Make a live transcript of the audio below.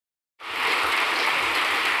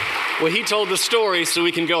Well, he told the story so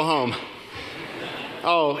we can go home.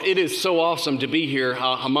 Oh, it is so awesome to be here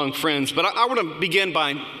among friends. But I want to begin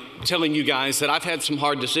by telling you guys that I've had some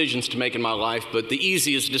hard decisions to make in my life, but the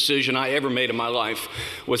easiest decision I ever made in my life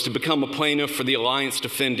was to become a plaintiff for the Alliance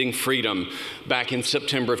Defending Freedom back in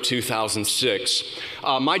September of 2006.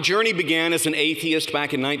 My journey began as an atheist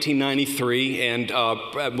back in 1993, and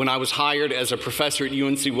when I was hired as a professor at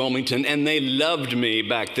UNC-Wilmington, and they loved me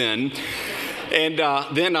back then. And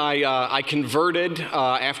then I converted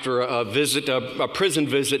after a prison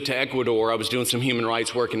visit to Ecuador. I was doing some human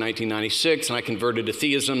rights work in 1996, and I converted to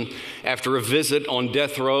theism after a visit on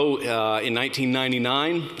death row in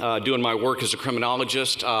 1999, doing my work as a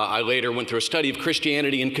criminologist. I later went through a study of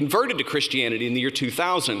Christianity and converted to Christianity in the year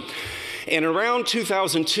 2000. And around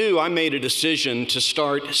 2002, I made a decision to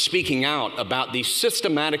start speaking out about the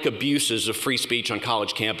systematic abuses of free speech on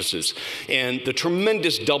college campuses and the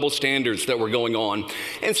tremendous double standards that were going on.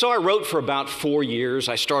 And so I wrote for about 4 years.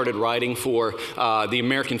 I started writing for the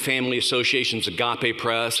American Family Association's Agape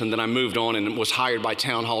Press, and then I moved on and was hired by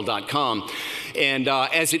townhall.com. And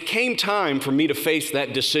as it came time for me to face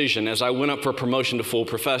that decision, as I went up for promotion to full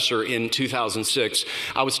professor in 2006,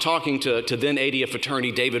 I was talking to then ADF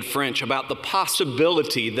attorney David French about the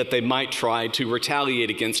possibility that they might try to retaliate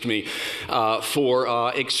against me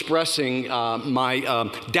for expressing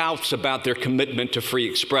my doubts about their commitment to free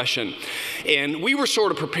expression. And we were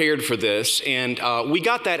sort of prepared for this, and we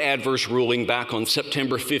got that adverse ruling back on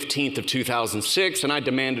September 15th of 2006, and I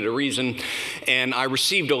demanded a reason, and I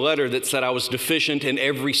received a letter that said I was deficient in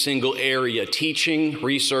every single area, teaching,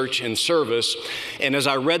 research, and service. And as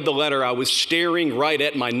I read the letter, I was staring right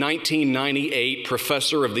at my 1998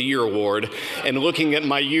 Professor of the Year Award and looking at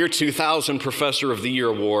my year 2000 Professor of the Year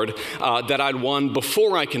Award that I'd won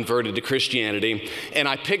before I converted to Christianity. And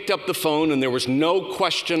I picked up the phone, and there was no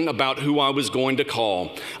question about who I was going to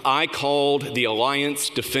call. I called the Alliance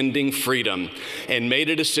Defending Freedom and made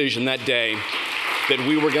a decision that day that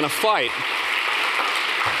we were going to fight.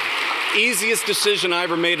 Easiest decision I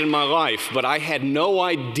ever made in my life, but I had no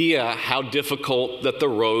idea how difficult that the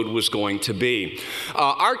road was going to be.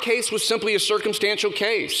 Our case was simply a circumstantial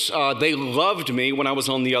case. They loved me when I was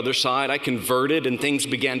on the other side. I converted and things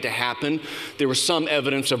began to happen. There was some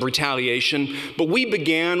evidence of retaliation, but we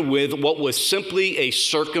began with what was simply a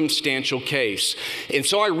circumstantial case. And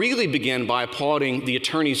so I really began by applauding the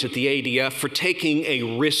attorneys at the ADF for taking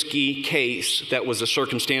a risky case that was a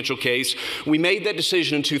circumstantial case. We made that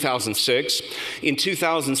decision in 2006. In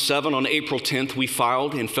 2007, on April 10th, we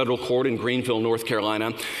filed in federal court in Greenville, North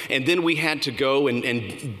Carolina, and then we had to go and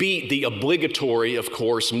beat the obligatory, of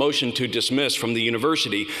course, motion to dismiss from the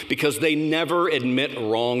university because they never admit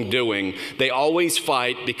wrongdoing. They always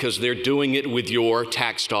fight because they're doing it with your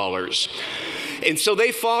tax dollars. And so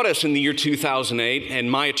they fought us in the year 2008, and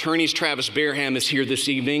my attorneys, Travis Bareham, is here this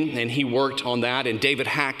evening, and he worked on that, and David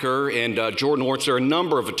Hacker and Jordan Ortzer, a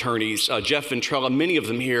number of attorneys, Jeff Ventrella, many of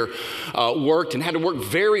them here worked and had to work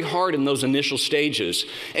very hard in those initial stages.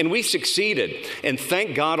 And we succeeded, and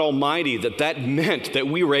thank God Almighty that meant that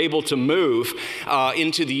we were able to move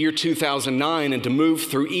into the year 2009 and to move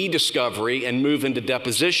through e-discovery and move into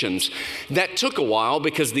depositions. That took a while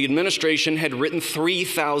because the administration had written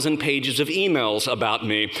 3,000 pages of emails about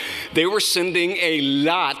me. They were sending a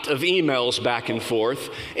lot of emails back and forth,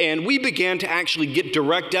 and we began to actually get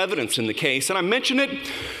direct evidence in the case. And I mention it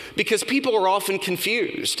because people are often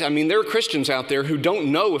confused. I mean, there are Christians out there who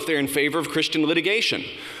don't know if they're in favor of Christian litigation.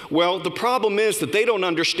 Well, the problem is that they don't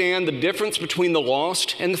understand the difference between the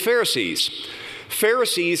lost and the Pharisees.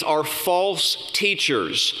 Pharisees are false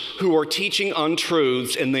teachers who are teaching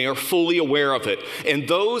untruths, and they are fully aware of it. And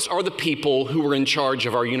those are the people who are in charge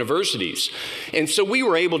of our universities. And so we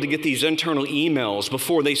were able to get these internal emails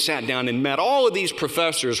before they sat down and met. All of these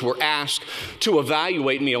professors were asked to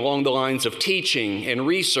evaluate me along the lines of teaching and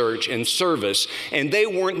research and service, and they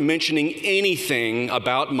weren't mentioning anything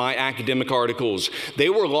about my academic articles. They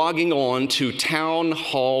were logging on to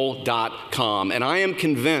townhall.com, and I am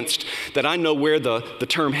convinced that I know where the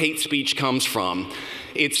term hate speech comes from.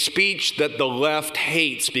 It's speech that the left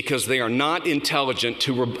hates because they are not intelligent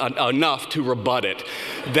enough to rebut it.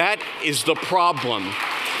 That is the problem.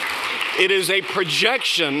 It is a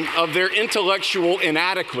projection of their intellectual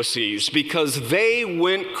inadequacies because they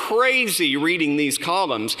went crazy reading these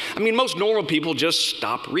columns. I mean, most normal people just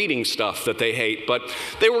stop reading stuff that they hate, but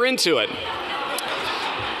they were into it.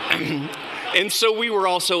 And so we were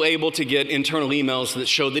also able to get internal emails that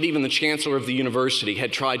showed that even the chancellor of the university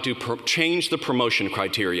had tried to change the promotion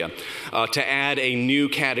criteria to add a new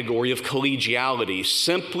category of collegiality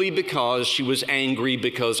simply because she was angry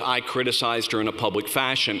because I criticized her in a public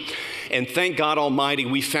fashion. And thank God Almighty,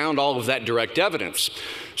 we found all of that direct evidence.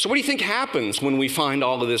 So what do you think happens when we find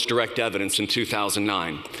all of this direct evidence in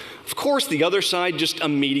 2009? Of course, the other side just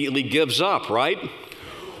immediately gives up, right?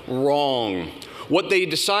 Wrong. What they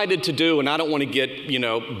decided to do, and I don't want to get,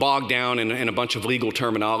 bogged down in a bunch of legal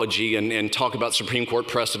terminology and talk about Supreme Court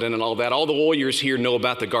precedent and all that. All the lawyers here know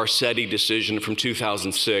about the Garcetti decision from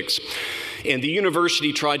 2006. And the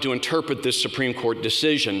university tried to interpret this Supreme Court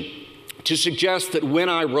decision to suggest that when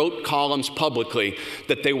I wrote columns publicly,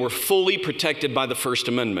 that they were fully protected by the First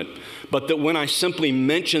Amendment, but that when I simply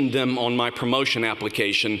mentioned them on my promotion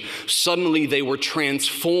application, suddenly they were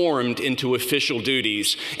transformed into official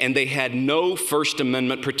duties and they had no First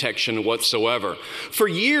Amendment protection whatsoever. For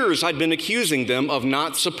years, I'd been accusing them of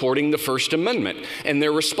not supporting the First Amendment, and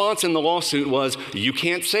their response in the lawsuit was, "You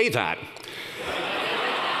can't say that."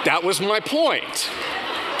 That was my point,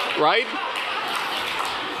 right?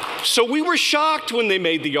 So we were shocked when they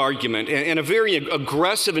made the argument and a very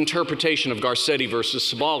aggressive interpretation of Garcetti versus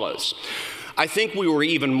Sabalas. I think we were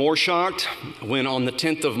even more shocked when on the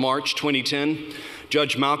 10th of March, 2010,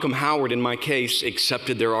 Judge Malcolm Howard in my case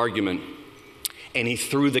accepted their argument and he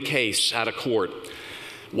threw the case out of court.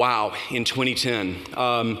 Wow, in 2010.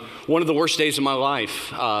 One of the worst days of my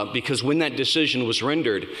life because when that decision was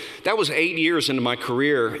rendered, that was 8 years into my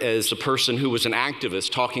career as a person who was an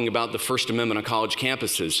activist talking about the First Amendment on college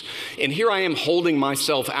campuses. And here I am holding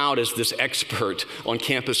myself out as this expert on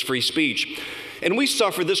campus free speech. And we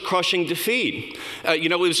suffered this crushing defeat.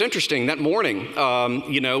 It was interesting. That morning,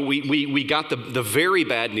 we got the very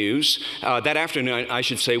bad news. That afternoon, I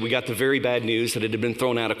should say, we got the very bad news that it had been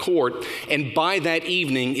thrown out of court. And by that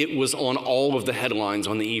evening, it was on all of the headlines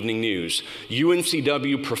on the evening news.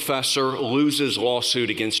 UNCW professor loses lawsuit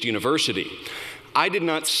against university. I did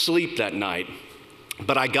not sleep that night,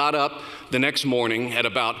 but I got up the next morning at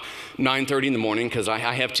about 9:30 in the morning because I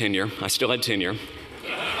have tenure. I still had tenure.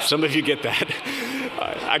 Some of you get that.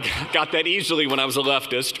 I got that easily when I was a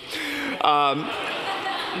leftist.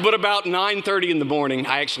 But about 9:30 in the morning,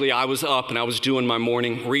 I was up and I was doing my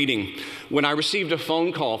morning reading when I received a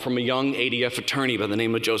phone call from a young ADF attorney by the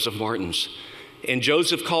name of Joseph Martins. And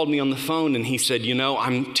Joseph called me on the phone and he said,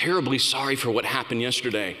 "I'm terribly sorry for what happened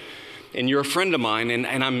yesterday. And you're a friend of mine, and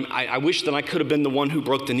I wish that I could have been the one who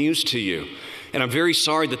broke the news to you. And I'm very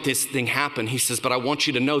sorry that this thing happened." He says, "But I want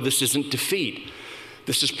you to know this isn't defeat.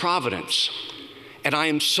 This is providence." And I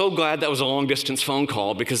am so glad that was a long-distance phone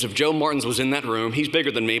call because if Joe Martins was in that room, he's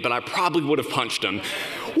bigger than me, but I probably would have punched him.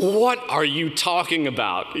 What are you talking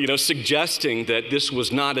about? Suggesting that this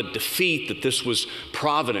was not a defeat, that this was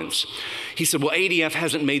providence. He said, "Well, ADF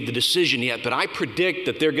hasn't made the decision yet, but I predict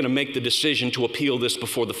that they're going to make the decision to appeal this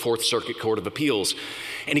before the Fourth Circuit Court of Appeals."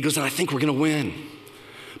 And he goes, "And I think we're going to win.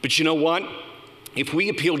 But you know what? If we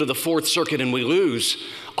appeal to the Fourth Circuit and we lose,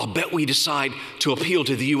 I'll bet we decide to appeal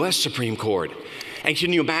to the U.S. Supreme Court." And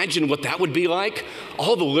can you imagine what that would be like?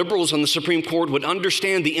 All the liberals on the Supreme Court would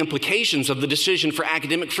understand the implications of the decision for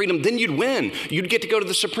academic freedom. Then you'd win. You'd get to go to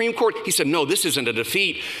the Supreme Court. He said, "No, this isn't a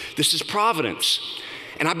defeat. This is providence."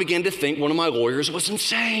 And I began to think one of my lawyers was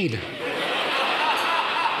insane.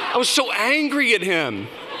 I was so angry at him.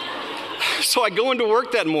 So I go into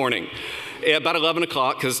work that morning at about 11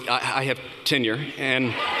 o'clock because I have tenure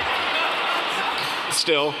and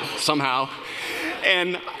still somehow.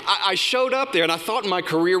 And I showed up there and I thought my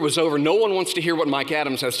career was over. No one wants to hear what Mike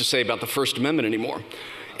Adams has to say about the First Amendment anymore.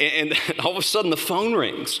 And all of a sudden the phone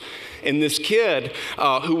rings and this kid,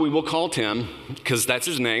 who we will call Tim because that's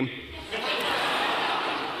his name,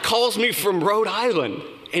 calls me from Rhode Island.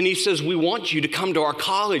 And he says, "We want you to come to our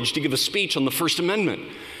college to give a speech on the First Amendment."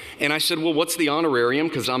 And I said, "Well, what's the honorarium?"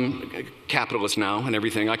 Because I'm a capitalist now and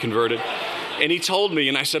everything. I converted. And he told me,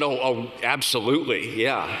 and I said, oh, absolutely.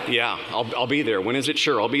 Yeah, I'll be there. When is it?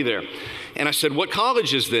 Sure, I'll be there. And I said, "What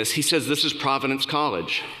college is this?" He says, "This is Providence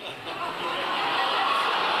College."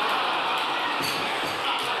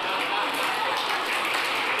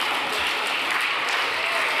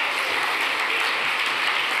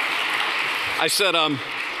 I said,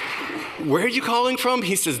 "Where are you calling from?"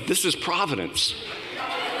 He says, "This is Providence."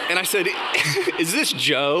 And I said, "Is this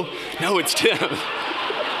Joe?" "No, it's Tim."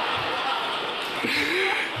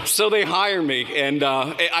 So they hire me, and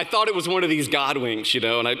I thought it was one of these God winks,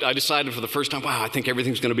 and I decided for the first time, wow, I think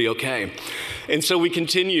everything's going to be okay. And so we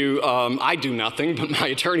continue. I do nothing, but my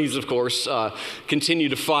attorneys, of course, continue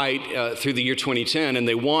to fight through the year 2010, and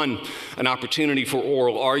they won an opportunity for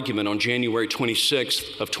oral argument on January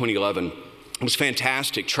 26th of 2011. It was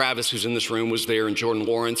fantastic. Travis, who's in this room, was there, and Jordan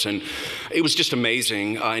Lawrence, and it was just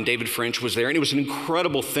amazing. And David French was there, and it was an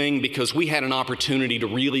incredible thing because we had an opportunity to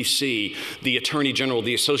really see the Attorney General,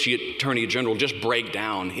 the Associate Attorney General, just break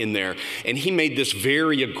down in there. And he made this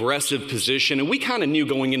very aggressive position, and we kind of knew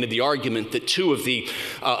going into the argument that two of the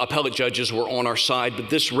appellate judges were on our side,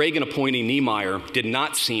 but this Reagan appointee Niemeyer did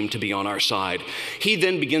not seem to be on our side. He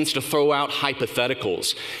then begins to throw out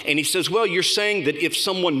hypotheticals, and he says, well, you're saying that if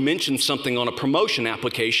someone mentions something on a promotion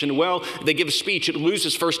application, well, they give a speech, it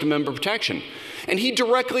loses First Amendment protection. And he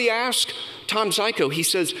directly asked Tom Zyko, he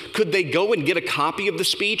says, could they go and get a copy of the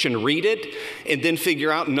speech and read it and then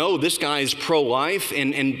figure out, no, this guy is pro-life,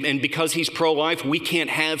 and because he's pro-life, we can't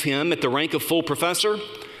have him at the rank of full professor?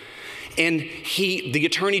 And the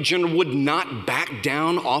Attorney General would not back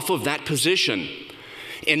down off of that position.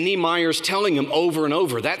 And Niemeyer's telling him over and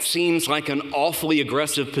over, that seems like an awfully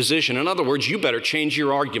aggressive position. In other words, you better change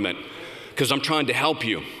your argument, because I'm trying to help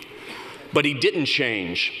you. But he didn't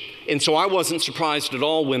change. And so I wasn't surprised at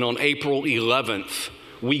all when on April 11th,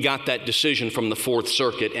 we got that decision from the Fourth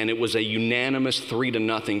Circuit, and it was a unanimous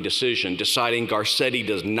 3-0 decision deciding Garcetti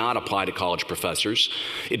does not apply to college professors.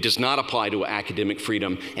 It does not apply to academic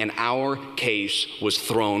freedom, and our case was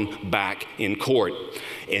thrown back in court.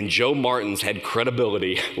 And Joe Martins had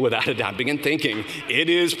credibility, without a doubt. I began thinking, it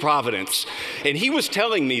is Providence. And he was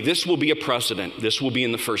telling me this will be a precedent. This will be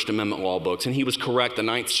in the First Amendment law books. And he was correct. The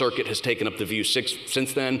Ninth Circuit has taken up the view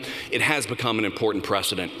since then. It has become an important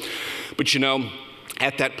precedent. But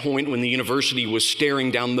at that point when the university was staring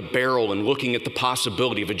down the barrel and looking at the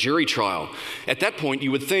possibility of a jury trial, at that point you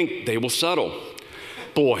would think they will settle.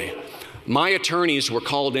 Boy, my attorneys were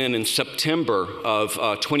called in September of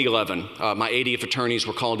 2011. My ADF attorneys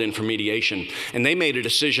were called in for mediation, and they made a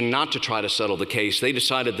decision not to try to settle the case. They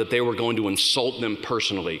decided that they were going to insult them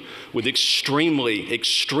personally with extremely,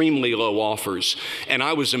 extremely low offers. And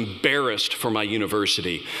I was embarrassed for my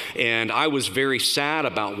university, and I was very sad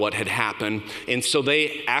about what had happened. And so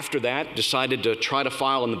they, after that, decided to try to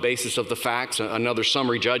file on the basis of the facts another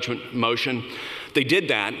summary judgment motion. They did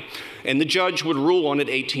that, and the judge would rule on it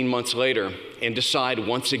 18 months later and decide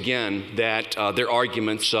once again that their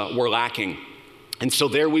arguments were lacking. And so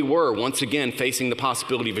there we were, once again, facing the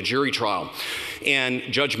possibility of a jury trial. And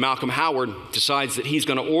Judge Malcolm Howard decides that he's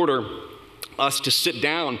going to order us to sit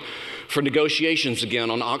down for negotiations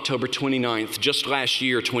again on October 29th, just last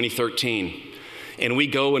year, 2013. And we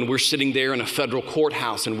go and we're sitting there in a federal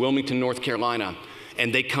courthouse in Wilmington, North Carolina,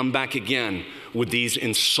 and they come back again with these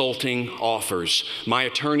insulting offers. My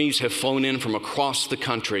attorneys have flown in from across the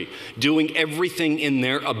country, doing everything in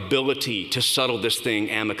their ability to settle this thing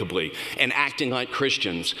amicably and acting like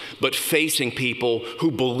Christians, but facing people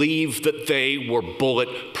who believe that they were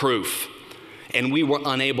bulletproof. And we were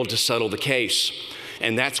unable to settle the case.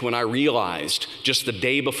 And that's when I realized, just the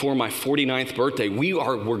day before my 49th birthday,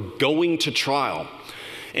 we're going to trial.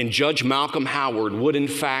 And Judge Malcolm Howard would, in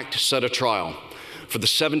fact, set a trial for the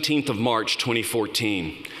 17th of March,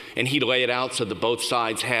 2014. And he'd lay it out so that both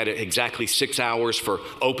sides had exactly 6 hours for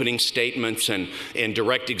opening statements and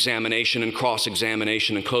direct examination and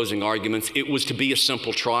cross-examination and closing arguments. It was to be a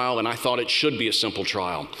simple trial, and I thought it should be a simple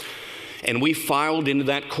trial. And we filed into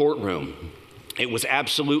that courtroom. It was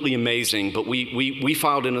absolutely amazing, but we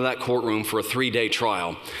filed into that courtroom for a 3-day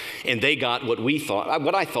trial, and they got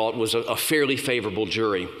what I thought was a fairly favorable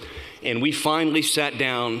jury. And we finally sat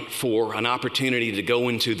down for an opportunity to go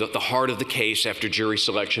into the heart of the case after jury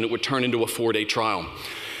selection. It would turn into a 4-day trial.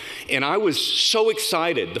 And I was so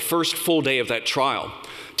excited the first full day of that trial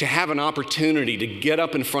to have an opportunity to get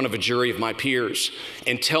up in front of a jury of my peers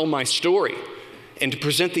and tell my story and to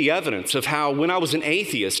present the evidence of how, when I was an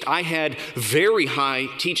atheist, I had very high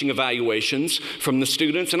teaching evaluations from the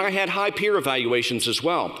students, and I had high peer evaluations as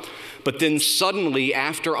well. But then suddenly,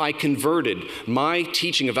 after I converted, my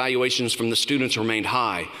teaching evaluations from the students remained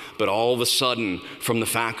high, but all of a sudden, from the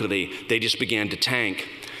faculty, they just began to tank.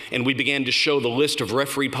 And we began to show the list of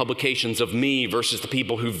refereed publications of me versus the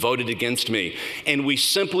people who voted against me. And we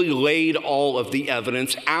simply laid all of the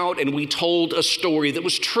evidence out, and we told a story that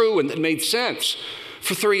was true and that made sense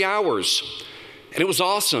for 3 hours. And it was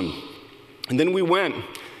awesome. And then we went,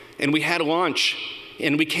 and we had lunch,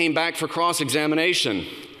 and we came back for cross-examination.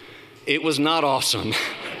 It was not awesome.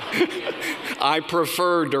 I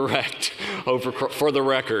prefer direct for the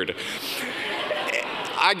record.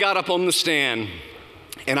 I got up on the stand,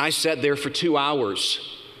 And I sat there for 2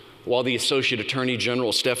 hours while the Associate Attorney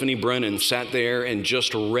General, Stephanie Brennan, sat there and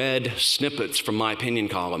just read snippets from my opinion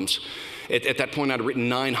columns. At that point, I'd written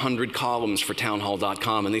 900 columns for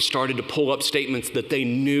townhall.com, and they started to pull up statements that they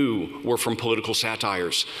knew were from political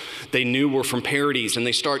satires. They knew were from parodies, and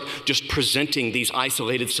they start just presenting these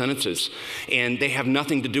isolated sentences. And they have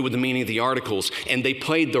nothing to do with the meaning of the articles. And they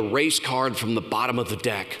played the race card from the bottom of the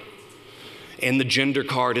deck, and the gender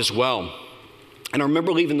card as well. And I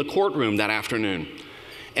remember leaving the courtroom that afternoon,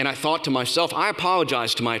 and I thought to myself, I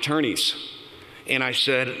apologized to my attorneys. And I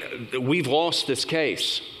said, we've lost this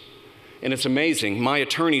case. And it's amazing. My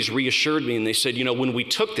attorneys reassured me, and they said, when we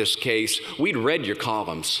took this case, we'd read your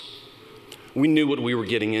columns. We knew what we were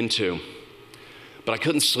getting into. But I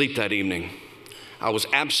couldn't sleep that evening. I was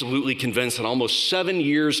absolutely convinced that almost 7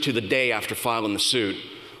 years to the day after filing the suit,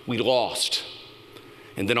 we lost.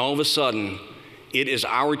 And then all of a sudden, it is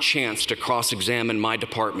our chance to cross-examine my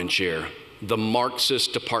department chair, the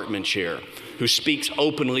Marxist department chair, who speaks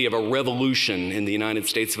openly of a revolution in the United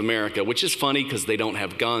States of America, which is funny because they don't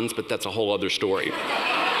have guns, but that's a whole other story.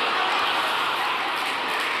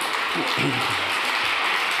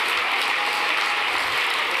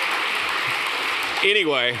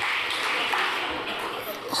 Anyway,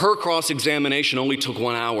 her cross-examination only took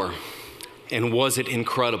 1 hour, and was it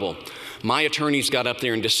incredible? My attorneys got up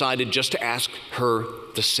there and decided just to ask her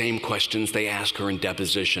the same questions they asked her in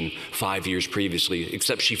deposition 5 years previously,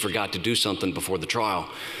 except she forgot to do something before the trial.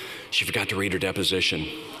 She forgot to read her deposition,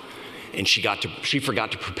 and she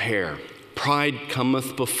forgot to prepare. Pride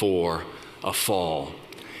cometh before a fall,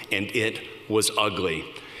 and it was ugly.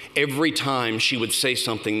 Every time she would say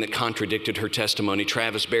something that contradicted her testimony,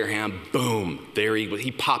 Travis Bareham, boom, there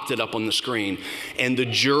he popped it up on the screen, and the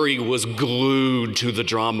jury was glued to the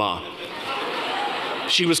drama.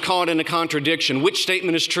 She was caught in a contradiction. Which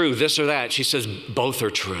statement is true, this or that? She says, both are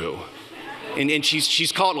true. And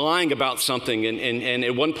she's caught lying about something, and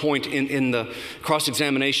at one point in the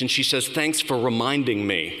cross-examination, she says, thanks for reminding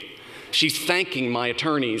me. She's thanking my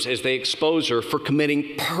attorneys as they expose her for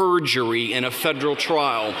committing perjury in a federal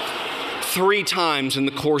trial 3 times in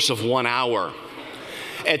the course of 1 hour.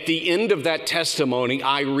 At the end of that testimony,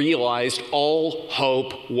 I realized all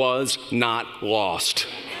hope was not lost.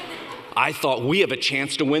 I thought, we have a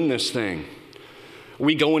chance to win this thing.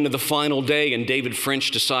 We go into the final day, and David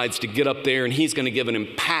French decides to get up there, and he's going to give an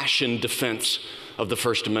impassioned defense of the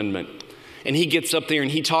First Amendment. And he gets up there and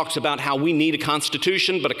he talks about how we need a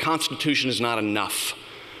constitution, but a constitution is not enough.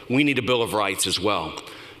 We need a Bill of Rights as well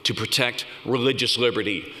to protect religious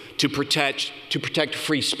liberty, to protect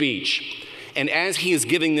free speech. And as he is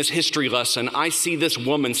giving this history lesson, I see this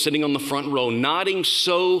woman sitting on the front row nodding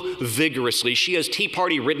so vigorously. She has Tea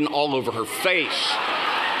Party written all over her face.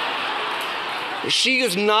 She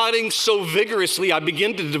is nodding so vigorously, I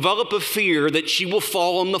begin to develop a fear that she will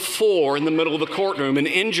fall on the floor in the middle of the courtroom and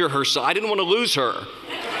injure herself. I didn't want to lose her.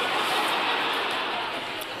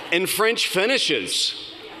 And French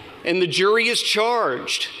finishes, and the jury is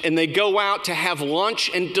charged, and they go out to have lunch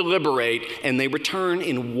and deliberate, and they return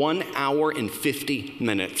in 1 hour and 50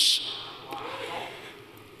 minutes.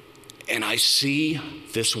 And I see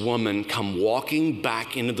this woman come walking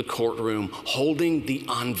back into the courtroom holding the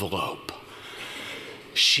envelope.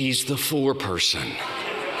 She's the foreperson.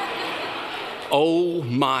 Oh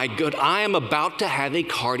my God, I am about to have a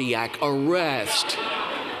cardiac arrest.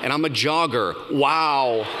 And I'm a jogger.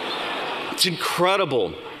 Wow. It's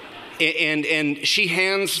incredible. And she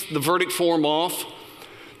hands the verdict form off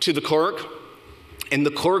to the clerk, and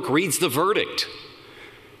the clerk reads the verdict.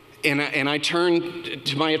 And I turn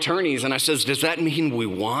to my attorneys and I says, does that mean we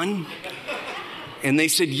won? And they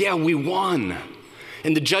said, yeah, we won.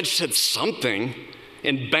 And the judge said something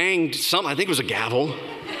and banged something. I think it was a gavel.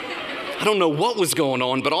 I don't know what was going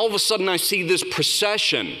on, but all of a sudden I see this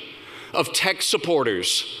procession of tech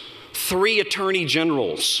supporters, 3 attorney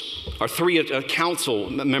generals, or 3 council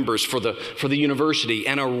members for the university,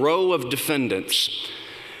 and a row of defendants,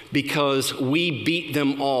 because we beat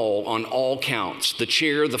them all on all counts: the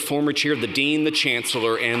chair, the former chair, the dean, the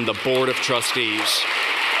chancellor, and the board of trustees.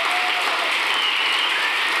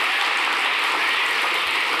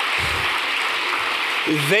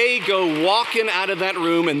 They go walking out of that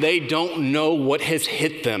room and they don't know what has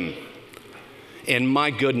hit them. And my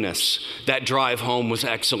goodness, that drive home was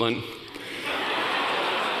excellent.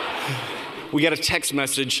 We got a text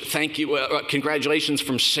message, thank you, congratulations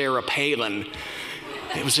from Sarah Palin.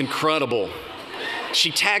 It was incredible.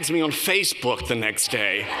 She tags me on Facebook the next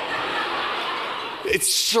day.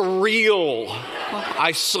 It's surreal.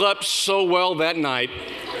 I slept so well that night,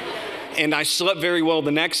 and I slept very well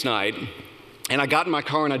the next night. And I got in my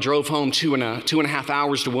car and I drove home 2.5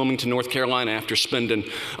 hours to Wilmington, North Carolina after spending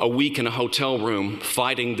a week in a hotel room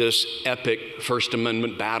fighting this epic First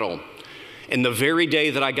Amendment battle. And the very day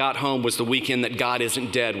that I got home was the weekend that God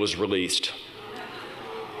Isn't Dead was released.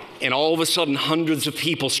 And all of a sudden, hundreds of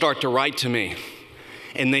people start to write to me.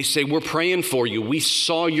 And they say, we're praying for you. We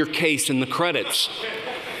saw your case in the credits.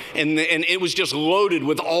 And it was just loaded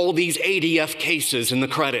with all these ADF cases in the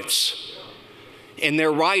credits. And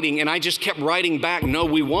they're writing, and I just kept writing back, no,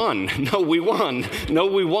 we won. No, we won. No,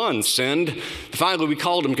 we won, send. Finally, we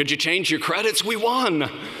called them, could you change your credits? We won.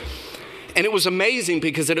 And it was amazing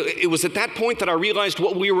because it was at that point that I realized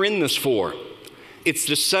what we were in this for. It's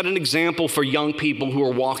to set an example for young people who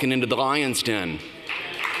are walking into the lion's den.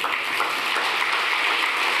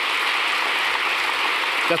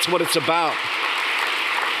 That's what it's about.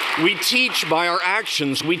 We teach by our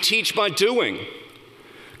actions. We teach by doing.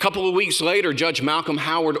 A couple of weeks later, Judge Malcolm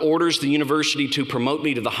Howard orders the university to promote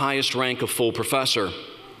me to the highest rank of full professor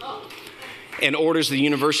and orders the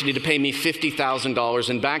university to pay me $50,000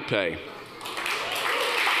 in back pay.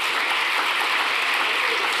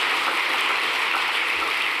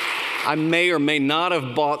 I may or may not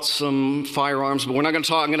have bought some firearms, but we're not going to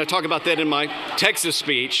talk. I'm going to talk about that in my Texas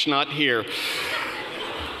speech, not here.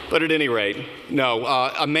 But at any rate, no,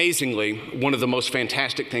 amazingly, one of the most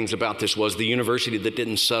fantastic things about this was the university that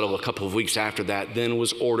didn't settle a couple of weeks after that then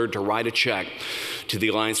was ordered to write a check to the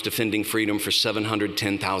Alliance Defending Freedom for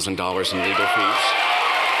 $710,000 in legal fees.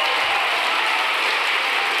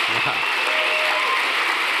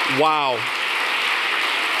 Wow.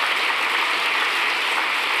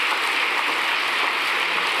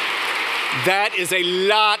 That is a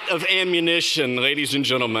lot of ammunition, ladies and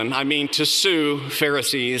gentlemen. I mean, to sue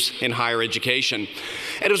Pharisees in higher education.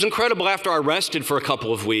 And it was incredible after I rested for a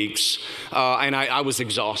couple of weeks, and I was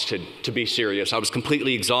exhausted, to be serious. I was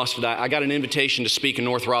completely exhausted. I got an invitation to speak in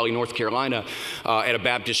North Raleigh, North Carolina at a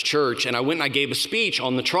Baptist church, and I went and I gave a speech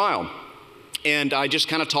on the trial. And I just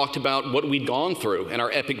kind of talked about what we'd gone through and our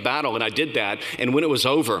epic battle, and I did that. And when it was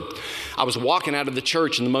over, I was walking out of the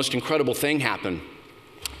church, and the most incredible thing happened.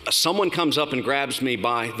 Someone comes up and grabs me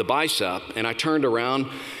by the bicep, and I turned around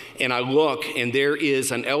and I look, and there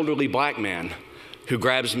is an elderly black man who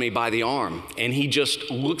grabs me by the arm, and he just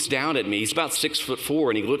looks down at me. He's about 6'4",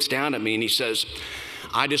 and he looks down at me and he says,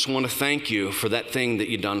 I just want to thank you for that thing that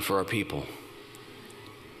you've done for our people.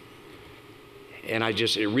 And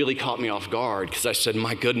it really caught me off guard because I said,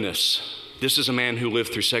 my goodness, this is a man who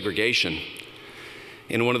lived through segregation.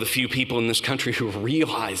 And one of the few people in this country who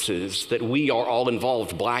realizes that we are all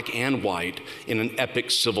involved, black and white, in an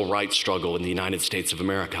epic civil rights struggle in the United States of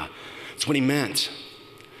America. That's what he meant.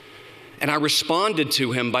 And I responded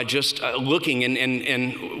to him by just looking,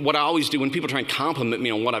 and what I always do when people try and compliment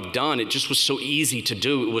me on what I've done, it just was so easy to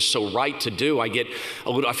do. It was so right to do. I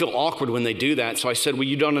feel awkward when they do that. So I said, well,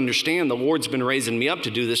 you don't understand. The Lord's been raising me up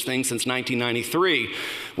to do this thing since 1993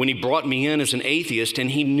 when he brought me in as an atheist,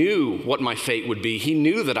 and he knew what my fate would be. He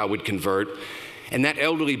knew that I would convert. And that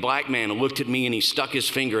elderly black man looked at me and he stuck his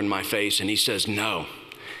finger in my face and he says, no.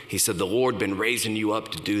 He said, the Lord been raising you up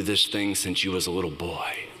to do this thing since you was a little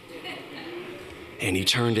boy. And he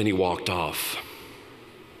turned and he walked off.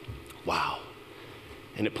 Wow.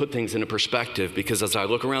 And it put things into perspective because as I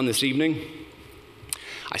look around this evening,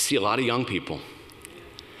 I see a lot of young people.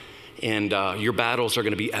 And your battles are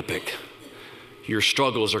going to be epic. Your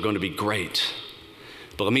struggles are going to be great.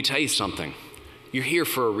 But let me tell you something. You're here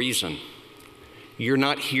for a reason. You're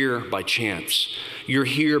not here by chance. You're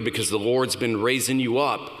here because the Lord's been raising you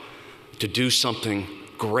up to do something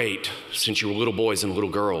great since you were little boys and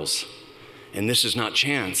little girls. And this is not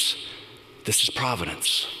chance. This is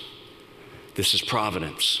providence. This is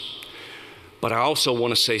providence. But I also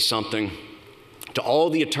want to say something to all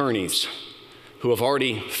the attorneys who have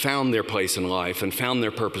already found their place in life and found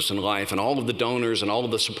their purpose in life, and all of the donors and all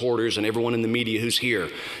of the supporters and everyone in the media who's here,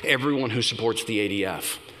 everyone who supports the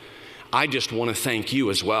ADF. I just want to thank you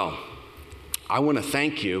as well. I want to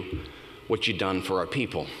thank you what you've done for our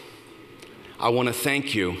people. I want to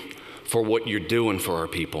thank you for what you're doing for our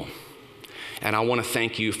people. And I want to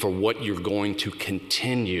thank you for what you're going to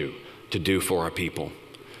continue to do for our people,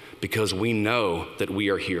 because we know that we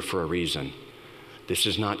are here for a reason. This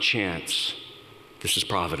is not chance. This is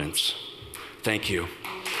providence. Thank you,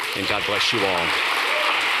 and God bless you all.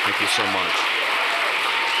 Thank you so much.